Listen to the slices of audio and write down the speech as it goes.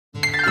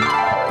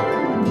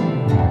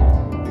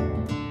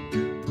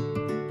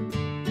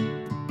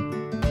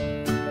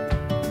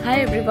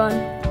Hi everyone,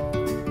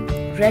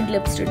 red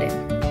lips today.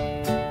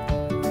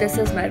 This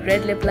is my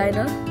red lip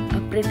liner,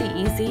 a pretty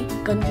easy,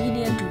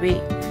 convenient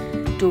way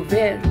to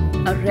wear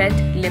a red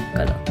lip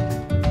color.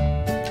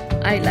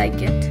 I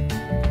like it.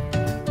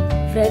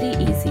 Very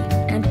easy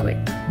and quick.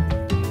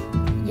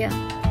 Yeah.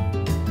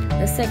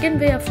 The second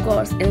way, of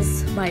course,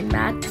 is my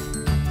matte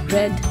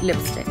red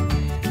lipstick.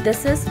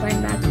 This is my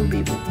matte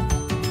Ruby Woo.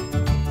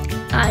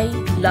 I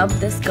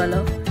love this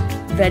color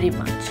very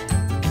much.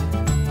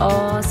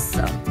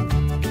 Awesome.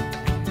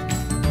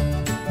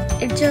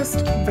 It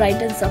just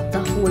brightens up the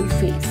whole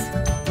face.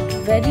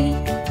 Very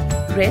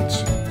rich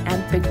and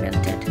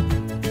pigmented.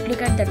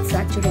 Look at that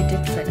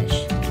saturated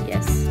finish.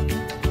 Yes.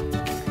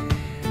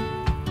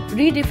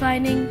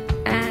 Redefining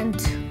and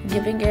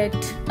giving it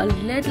a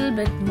little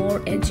bit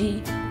more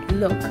edgy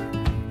look,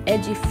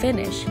 edgy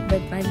finish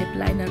with my lip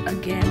liner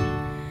again.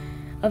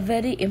 A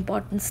very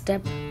important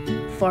step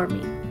for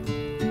me.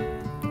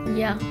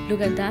 Yeah, look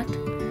at that.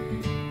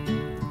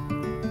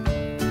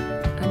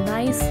 A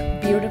nice,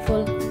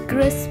 beautiful,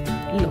 crisp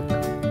look.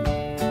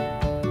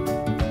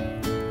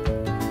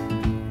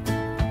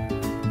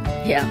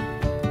 Yeah.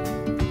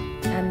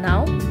 And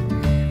now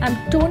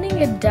I'm toning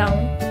it down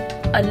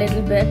a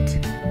little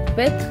bit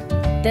with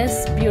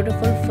this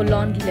beautiful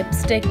full-on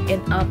lipstick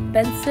in a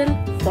pencil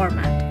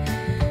format.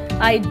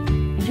 I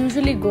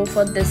usually go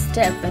for this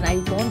step when I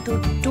want to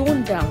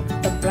tone down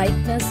the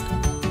brightness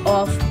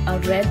of a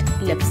red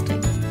lipstick.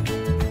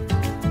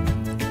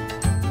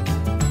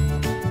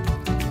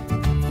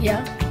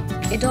 Yeah,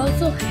 it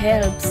also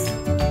helps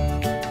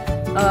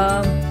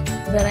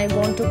when I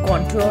want to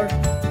contour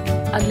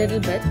a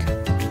little bit.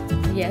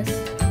 Yes,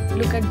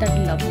 look at that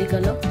lovely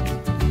color.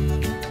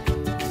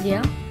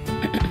 Yeah.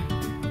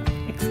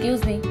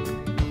 Excuse me.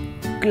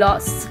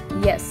 Gloss.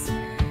 Yes,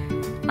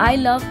 I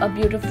love a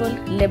beautiful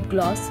lip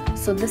gloss.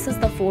 So this is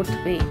the fourth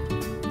way.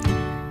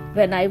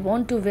 When I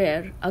want to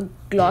wear a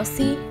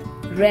glossy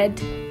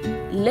red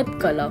lip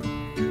color,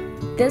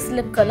 this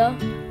lip color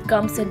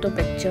comes into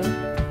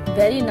picture.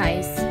 Very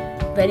nice,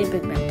 very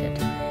pigmented,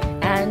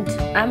 and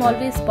I'm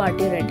always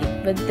party ready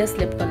with this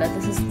lip color.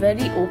 This is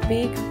very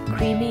opaque,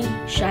 creamy,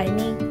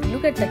 shiny.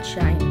 Look at that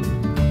shine.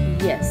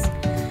 Yes,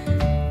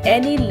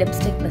 any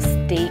lipstick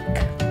mistake,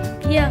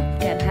 yeah,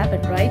 can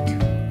happen, right?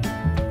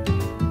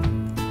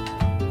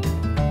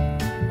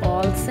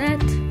 All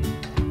set.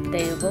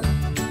 There you go.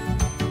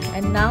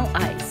 And now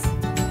eyes.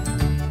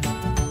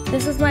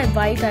 This is my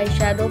white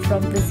eyeshadow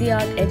from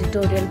Eyes-VISEART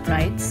Editorial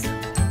Brights.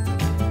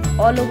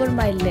 All over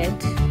my lid,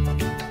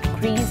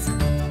 crease,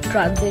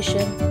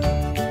 transition,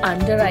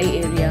 under eye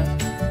area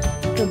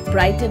to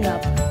brighten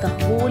up the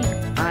whole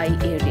eye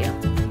area.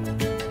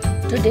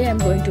 Today I'm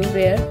going to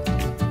wear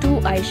two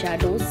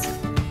eyeshadows,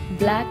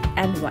 black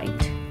and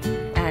white,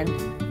 and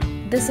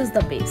this is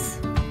the base.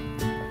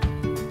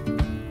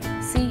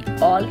 See,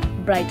 all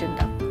brightened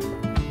up.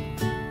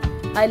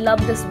 I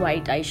love this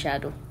white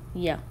eyeshadow.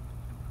 Yeah.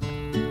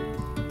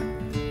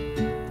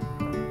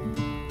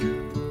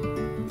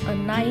 A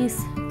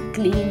nice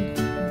clean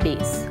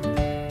base.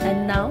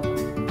 And now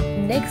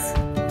NYX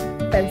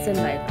pencil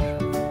liner.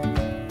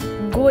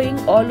 Going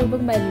all over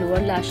my lower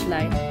lash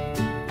line.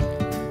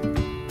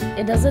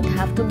 It doesn't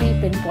have to be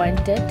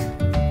pinpointed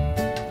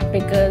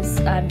because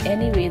I'm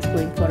anyways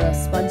going for a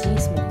smudgy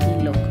smoky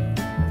look.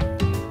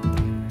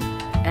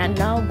 And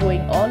now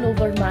going all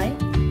over my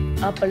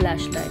upper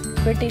lash line.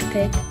 Pretty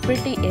thick,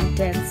 pretty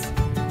intense,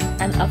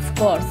 and of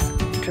course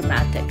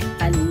dramatic.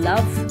 I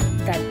love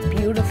that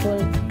beautiful,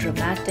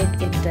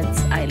 dramatic,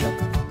 intense eye look.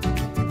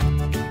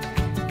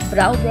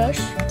 Brow brush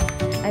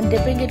and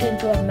dipping it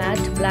into a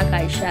matte black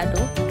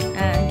eyeshadow,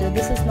 and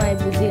this is my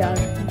Eyes-VISEART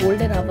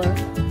Golden Hour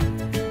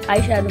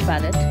eyeshadow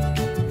palette.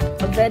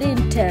 A very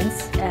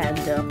intense and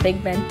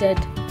pigmented,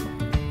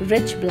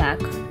 rich black.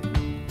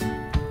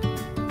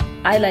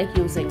 I like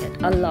using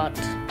it a lot.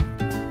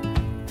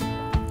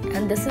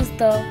 And this is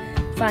the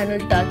final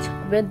touch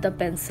with the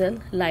pencil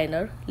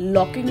liner,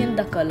 locking in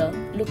the color.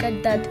 Look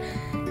at that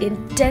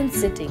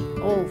intensity.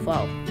 Oh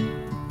wow,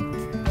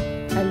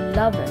 I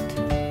love it.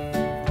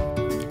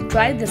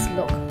 Try this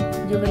look,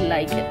 you will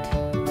like it.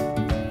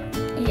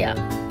 Yeah,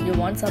 you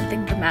want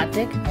something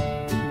dramatic?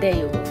 There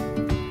you go.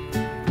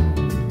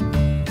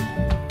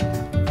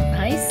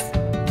 Nice.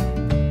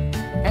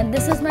 And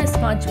this is my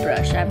smudge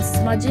brush. I'm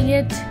smudging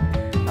it,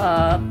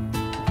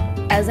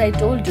 as I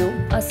told you,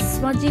 a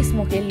smudgy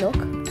smoky look.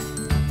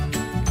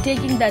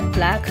 Taking that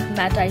black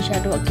matte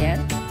eyeshadow again,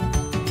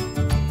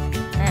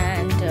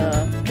 and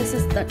this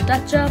is the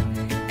touch up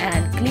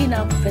and clean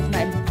up with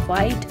my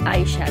white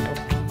eyeshadow.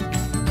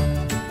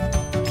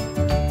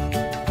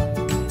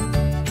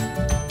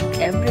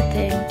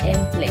 Everything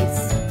in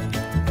place.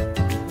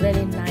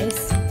 Very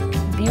nice,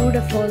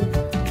 beautiful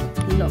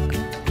look.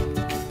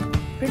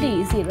 Pretty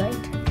easy,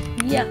 right?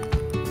 Yeah.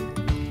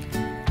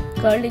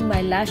 Curling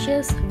my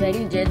lashes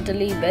very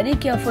gently, very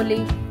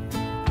carefully.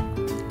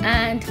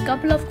 And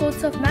couple of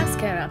coats of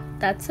mascara.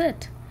 That's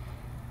it.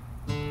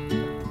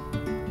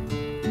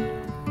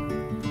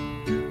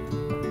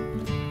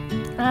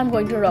 I'm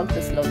going to rock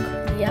this look.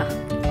 Yeah,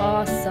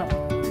 awesome.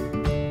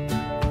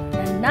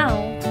 now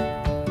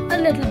a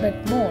little bit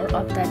more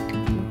of that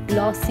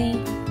glossy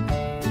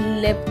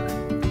lip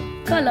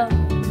color.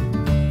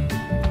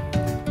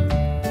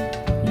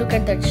 Look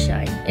at that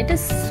shine. It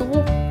is so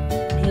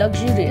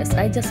luxurious.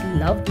 I just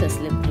love this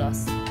lip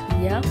gloss.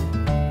 Yeah.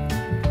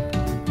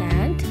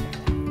 And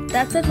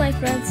that's it, my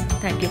friends.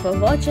 Thank you for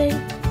watching.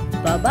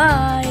 Bye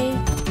bye.